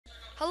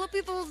Hello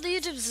people of the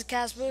YouTube, this is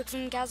CazandBubba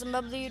from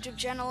CazandBubba, the YouTube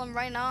channel, and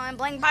right now I'm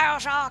playing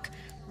Bioshock!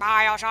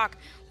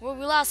 Where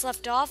we last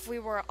left off, we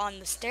were on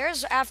the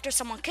stairs after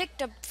someone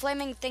kicked a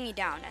flaming thingy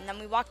down, and then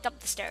we walked up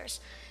the stairs,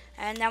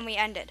 and then we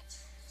ended.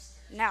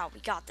 Now,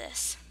 we got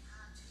this.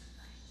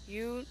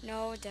 You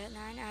know that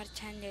 9 out of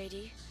 10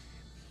 lady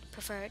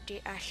preferred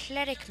the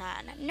athletic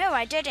man. No,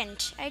 I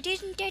didn't. I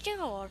didn't at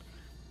all.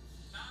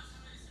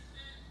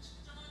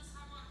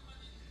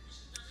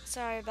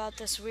 Sorry about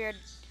this weird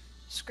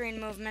screen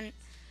movement.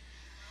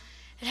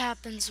 It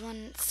happens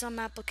when some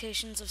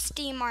applications of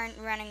Steam aren't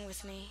running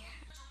with me.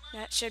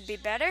 That should be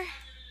better.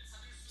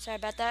 Sorry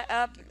about that.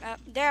 Up,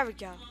 there we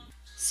go.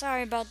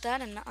 Sorry about that,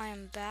 and I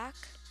am back.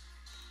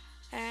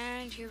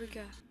 And here we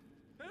go.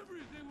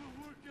 Everything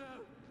will work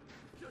out.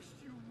 Just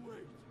you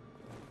wait.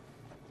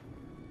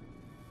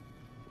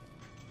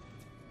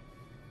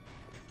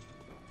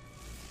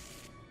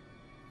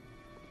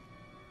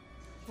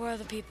 Where are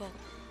the people?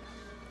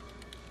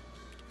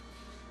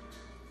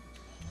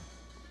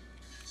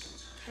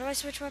 How do I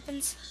switch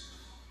weapons?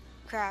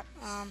 Crap,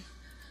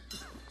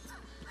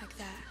 like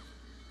that.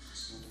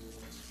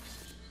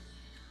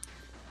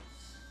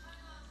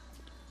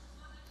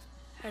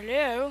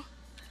 Hello?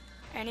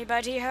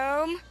 Anybody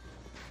home?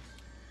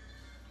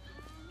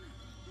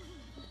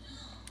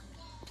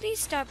 Please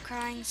stop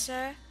crying,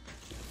 sir.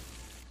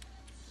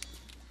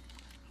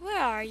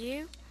 Where are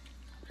you?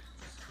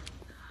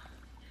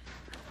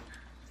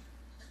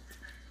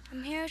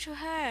 I'm here to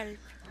help.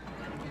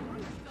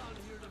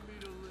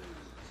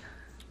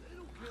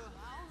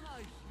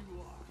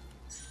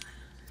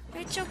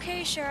 It's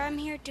okay, sir. I'm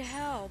here to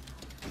help.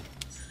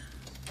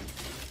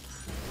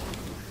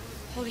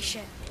 Holy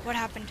shit. What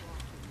happened?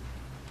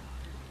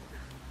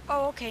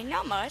 Oh, okay.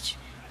 Not much.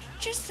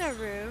 Just the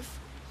roof.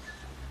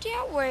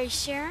 Don't worry,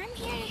 sir. I'm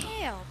here to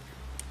help.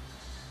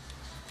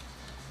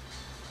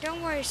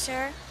 Don't worry,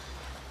 sir.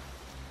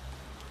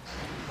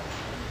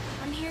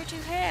 I'm here to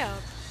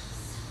help.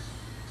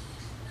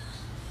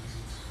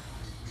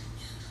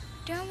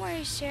 Don't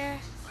worry, sir.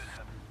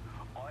 Listen,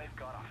 I've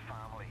got a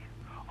family.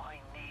 I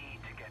need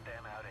to get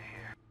them out of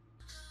here.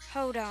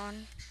 Hold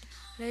on,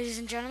 ladies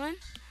and gentlemen,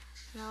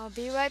 and I'll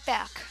be right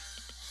back.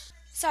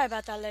 Sorry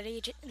about that,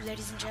 ladies and But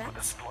the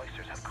gents.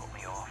 splicers have cut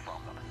me off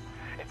from them.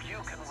 If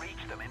you can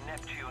reach them in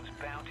Neptune's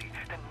bounty,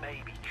 then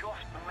maybe,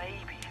 just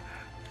maybe.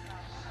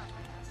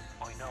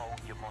 I know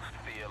you must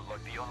feel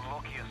like the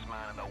unluckiest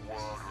man in the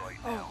world right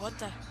Oh, now. what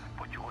the?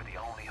 But you're the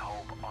only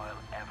hope I'll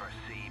ever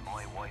see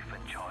my wife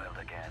and child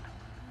again.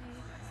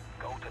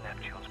 Go to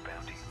Neptune's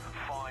bounty.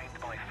 Find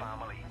my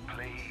family,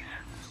 please.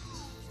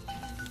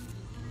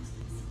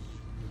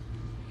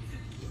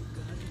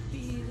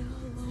 Be the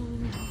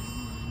lonely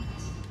one.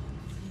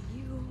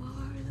 You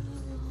are the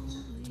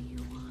lonely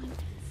one.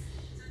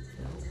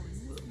 No one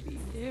will be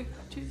there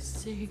to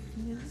sing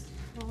this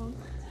song.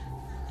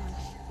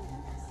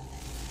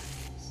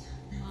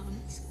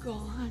 Mom's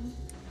gone.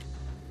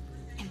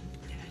 And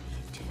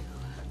Daddy too.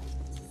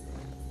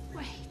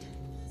 Wait.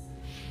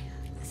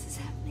 This is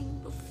happening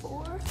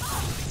before?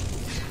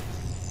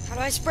 How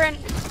do I sprint?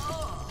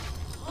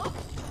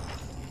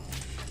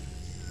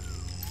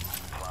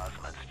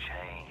 Plasmids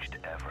changed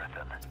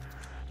everything.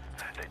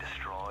 They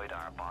destroyed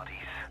our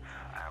bodies,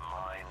 our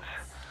minds.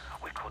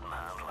 We couldn't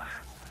handle it.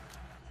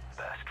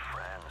 Best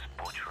friends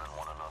butchering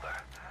one another.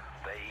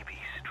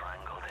 Babies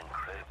strangled in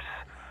cribs.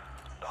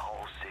 The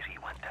whole city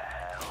went to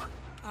hell.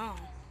 Oh,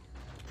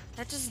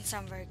 that doesn't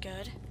sound very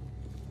good.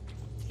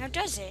 Now,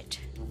 does it?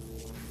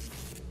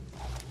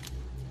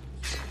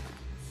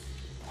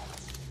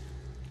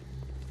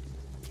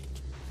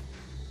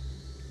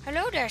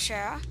 Hello there,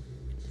 Sarah.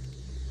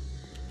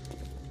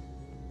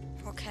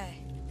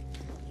 Okay,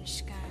 I'm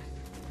just gonna...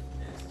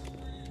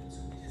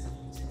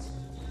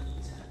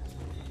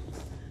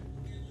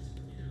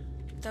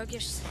 They'll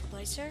give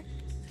splicer.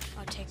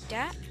 I'll take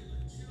that.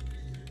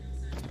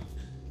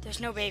 There's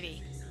no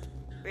baby.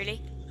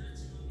 Really?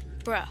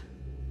 Bruh.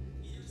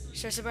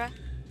 Seriously, bruh?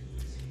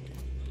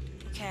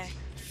 Okay.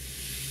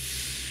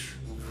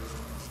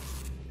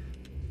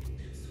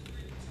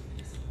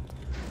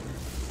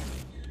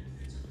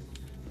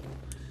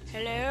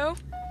 Hello?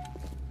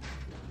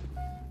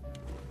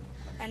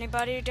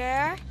 Anybody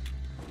there?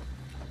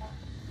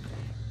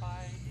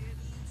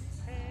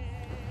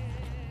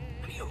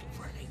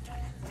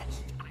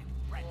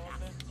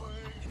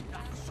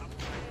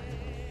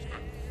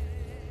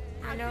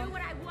 I'll do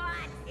what I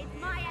want. It's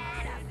my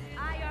Adam.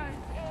 I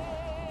earned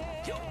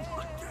it. You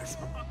want this,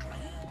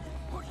 McLean?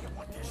 Or you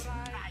want this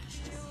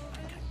sliced?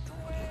 I can do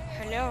it.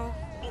 Hello?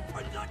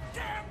 Open the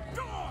damn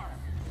door!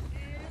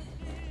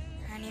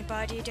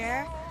 Anybody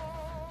there?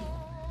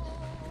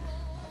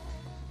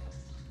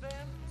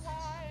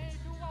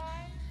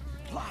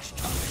 Last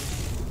time.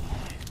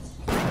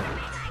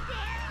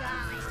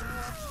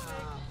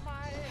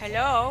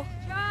 Hello?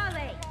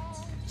 Charlie!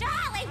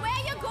 Charlie,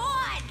 where you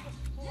going?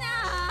 No,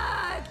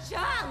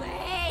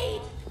 Charlie!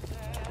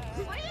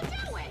 What are you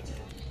doing?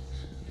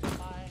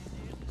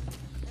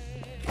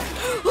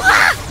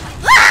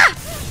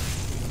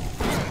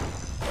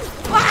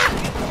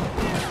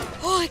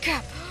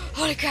 crap!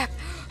 Holy crap!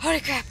 Holy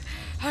crap!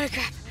 Holy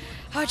crap!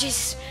 Oh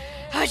Jesus!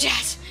 Oh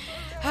Jesus!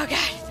 Oh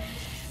God!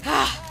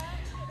 Oh,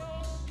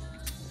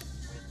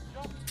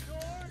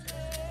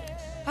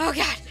 oh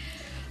God!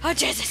 Oh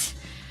Jesus!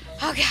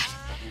 Oh God!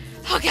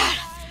 Oh God!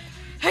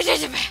 Oh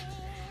Jesus!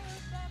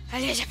 Oh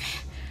Jesus!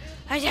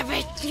 Oh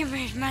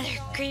Jesus! Mother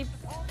creep!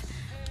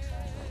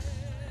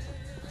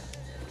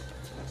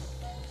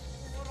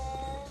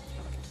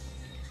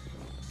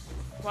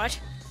 What?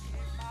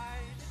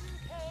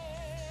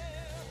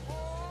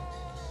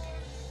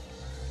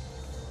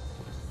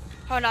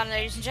 Hold on,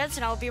 ladies and gents,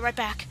 and I'll be right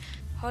back.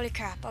 Holy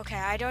crap. Okay,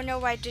 I don't know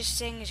why this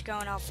thing is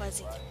going all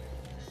fuzzy.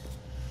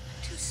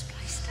 Too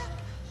spliced up.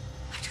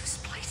 I'm too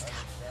spliced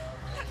up.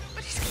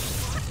 Nobody's gonna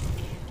want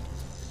me.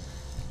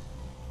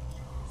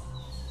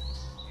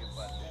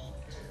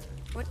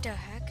 What the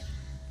heck?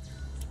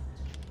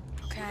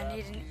 Okay, I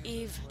need an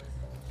Eve.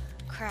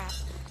 Crap.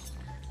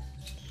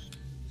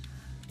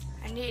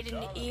 I need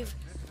an Eve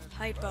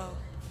hypo.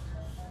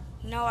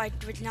 No, I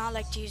would not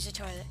like to use the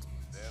toilet.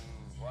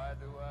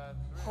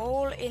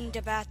 Hole in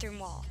the bathroom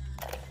wall.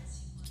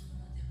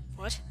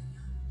 What?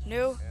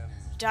 New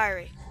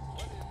diary.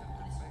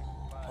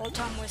 Old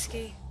Tom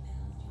whiskey.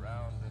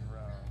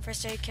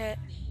 First aid kit.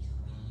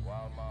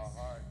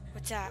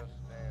 What's that?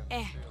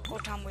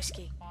 Old Tom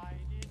whiskey.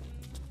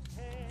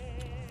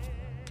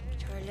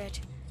 Toilet.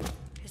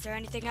 Is there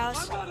anything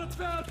else?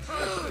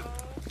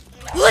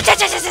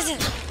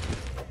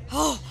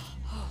 Oh,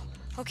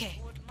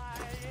 okay.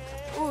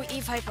 Ooh,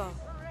 Eve hypo.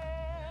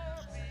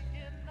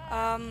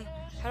 How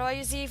do I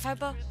use the Eve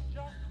hypo?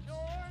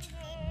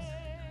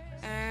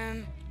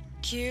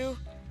 Q,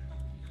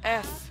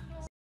 F.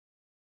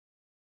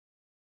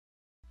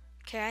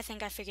 Okay, I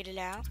think I figured it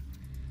out.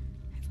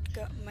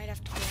 Might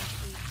have to go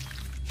into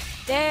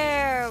Eve.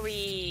 There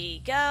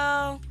we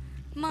go.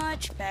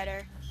 Much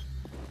better.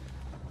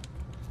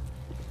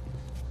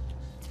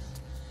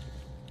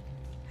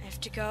 I have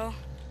to go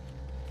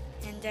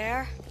in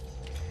there.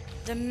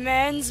 The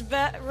men's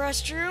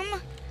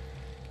restroom.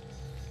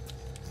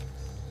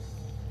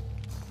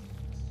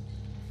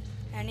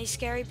 Any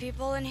scary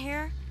people in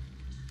here?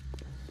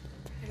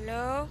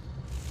 Hello?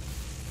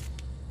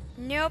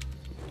 Nope.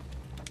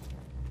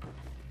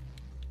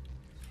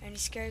 Any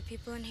scary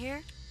people in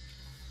here?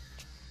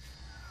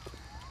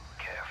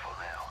 Careful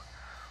now.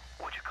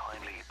 Would you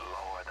kindly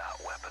lower that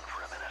weapon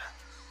for a minute?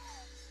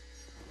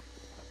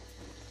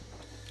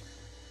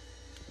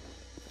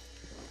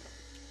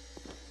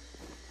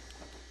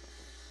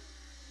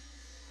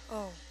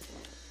 Oh.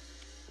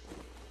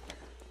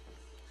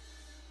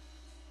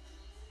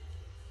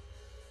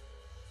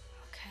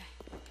 Okay.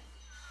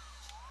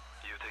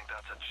 You think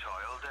that's a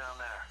child down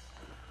there?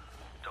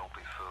 Don't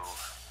be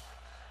fooled.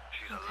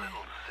 She's a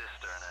little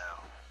sister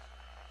now.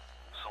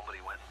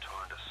 Somebody went and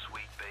turned a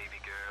sweet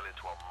baby girl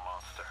into a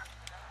monster.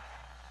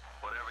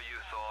 Whatever you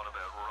thought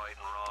about right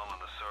and wrong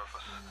on the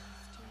surface,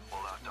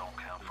 well, that don't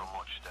count for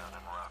much down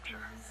in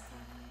Rapture.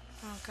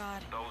 Oh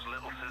God. Those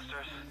little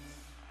sisters,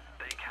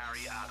 they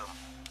carry Adam,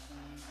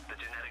 the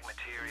genetic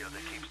material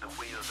that keeps the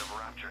wheels of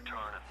Rapture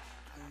turning.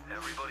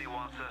 Everybody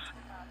wants it,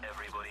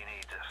 everybody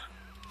needs it.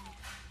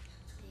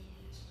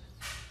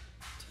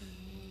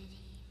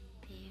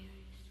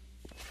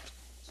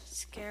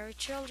 Scary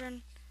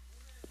children.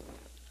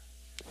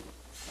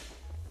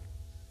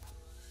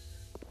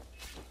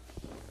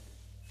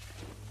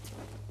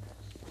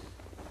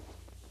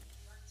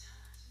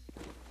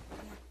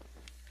 Come on.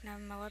 Can I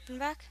have my weapon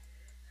back?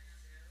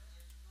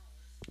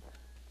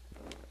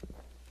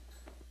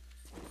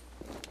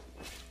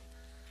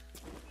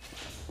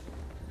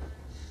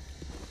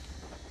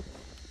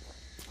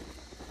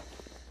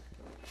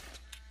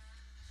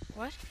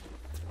 What?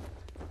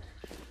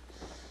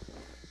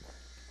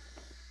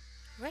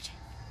 What?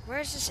 Where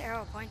is this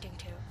arrow pointing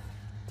to?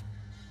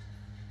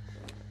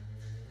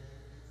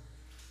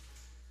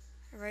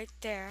 Right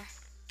there.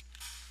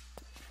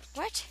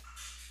 What?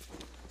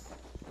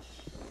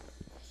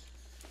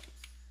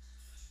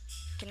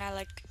 Can I,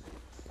 like,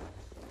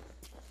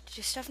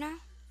 do stuff now?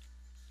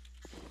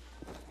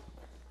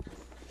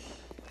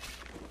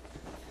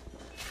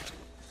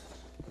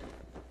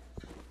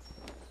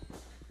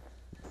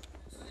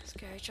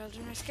 Scary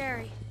children are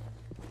scary.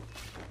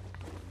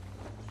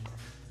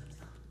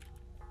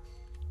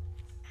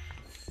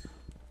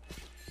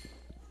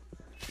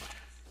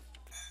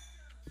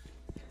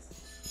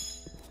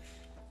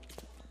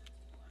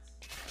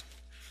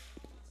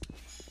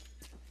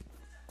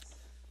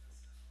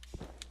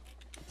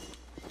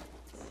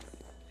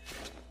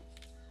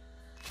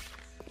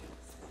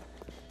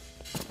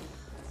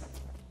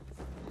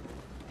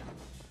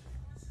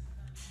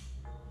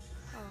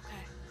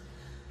 Okay.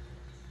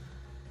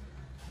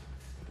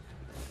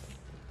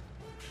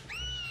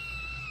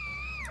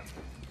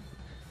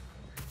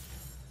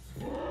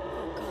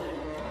 Oh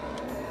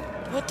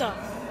God. What the?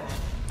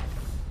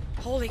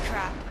 Holy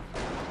crap.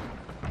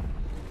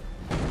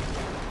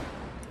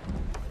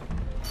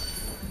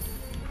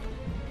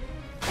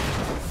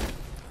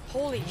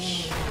 Holy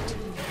shit.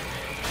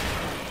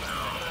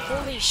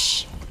 Holy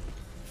sh...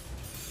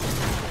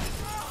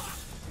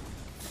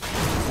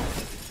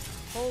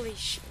 Holy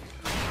sh...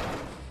 That's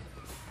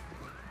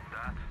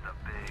the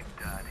big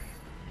daddy.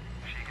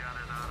 She got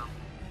it on him.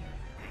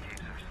 He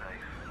keeps her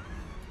safe.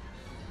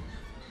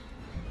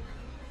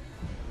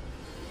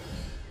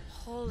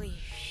 Holy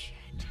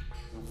shit.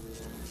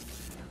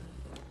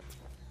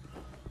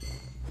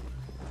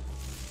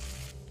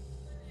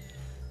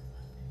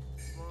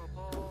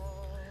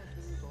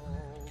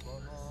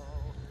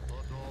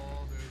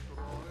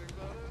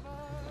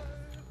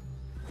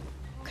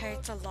 Okay,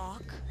 it's a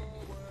lock.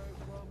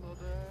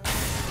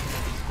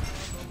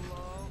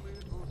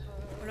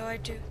 What do I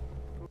do?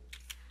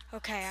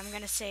 Okay, I'm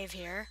gonna save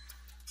here.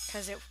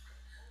 Because it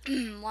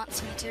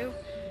wants me to.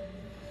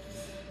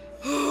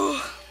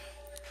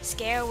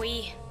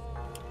 Scary.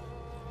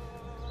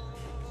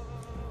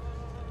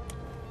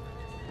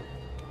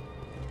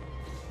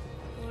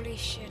 Holy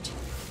shit.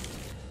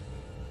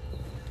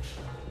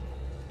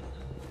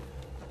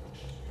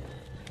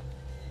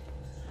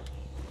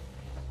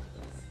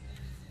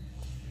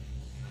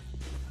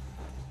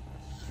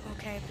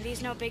 Okay,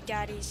 please no big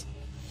daddies.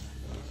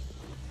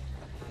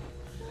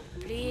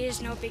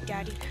 Please no big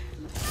daddy.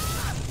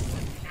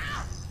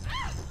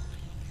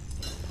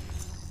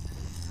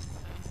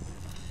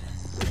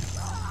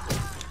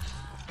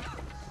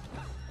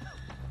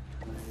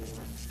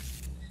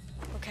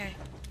 Okay.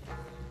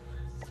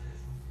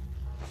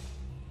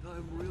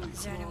 I'm really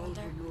Is there anyone proud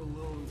there? when you're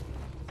alone.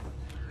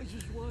 I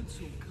just want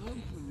some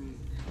company.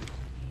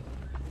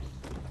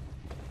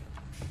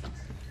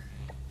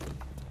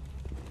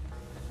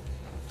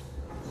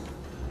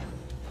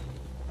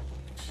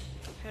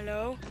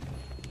 Hello?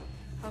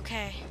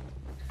 Okay.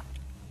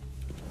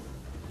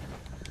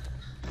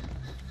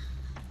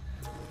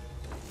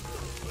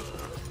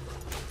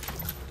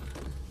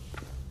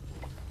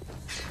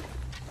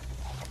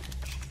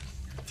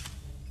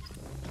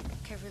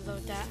 Okay,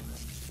 reload that.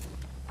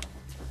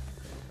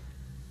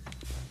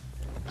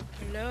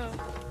 Hello?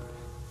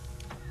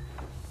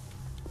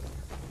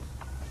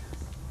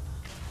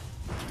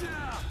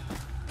 Yeah!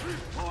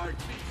 Report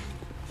me!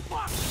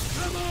 Fuck!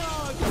 Come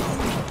on!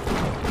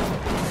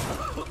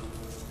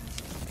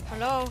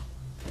 Hello?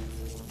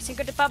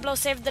 Cinco de Pablo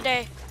saved the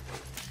day.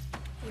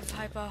 Leave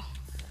hypo.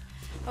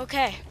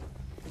 Okay.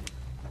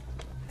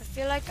 I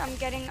feel like I'm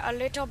getting a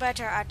little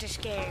better at this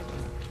game.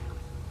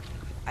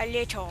 A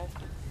little.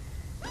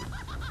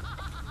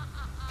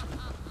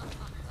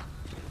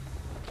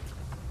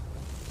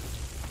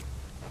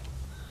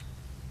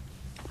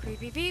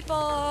 Creepy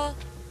people.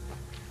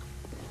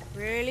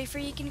 Really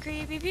freaking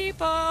creepy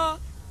people.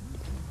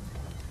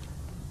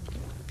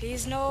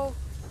 Please no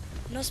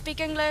speak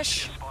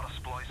English. Spot a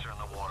splicer in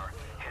the water.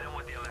 Hit him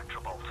with the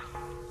electrobolt.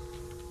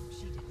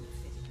 She didn't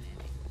fit in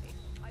anyway.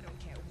 I don't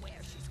care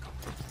where she's gone.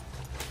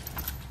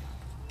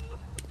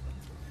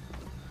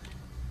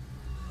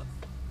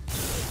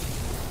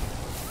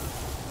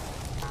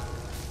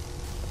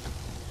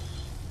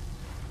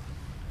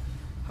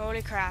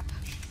 Holy crap.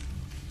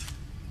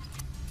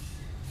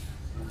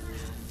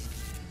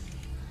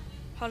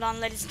 Hold on,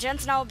 ladies and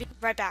gents, and I'll be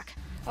right back.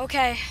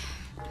 Okay.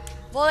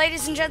 Well,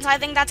 ladies and gents, I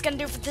think that's gonna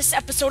do for this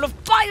episode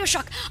of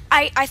Bioshock.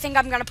 I think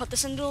I'm gonna put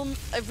this into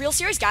a real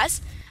series, guys.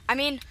 I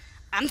mean,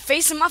 I'm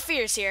facing my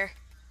fears here.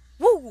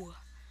 Woo!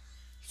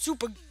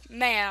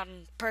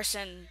 Superman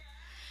person.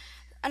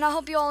 And I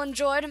hope you all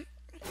enjoyed,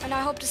 and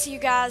I hope to see you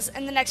guys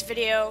in the next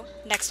video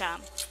next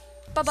time.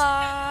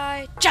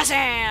 Bye-bye. Jazz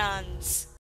hands!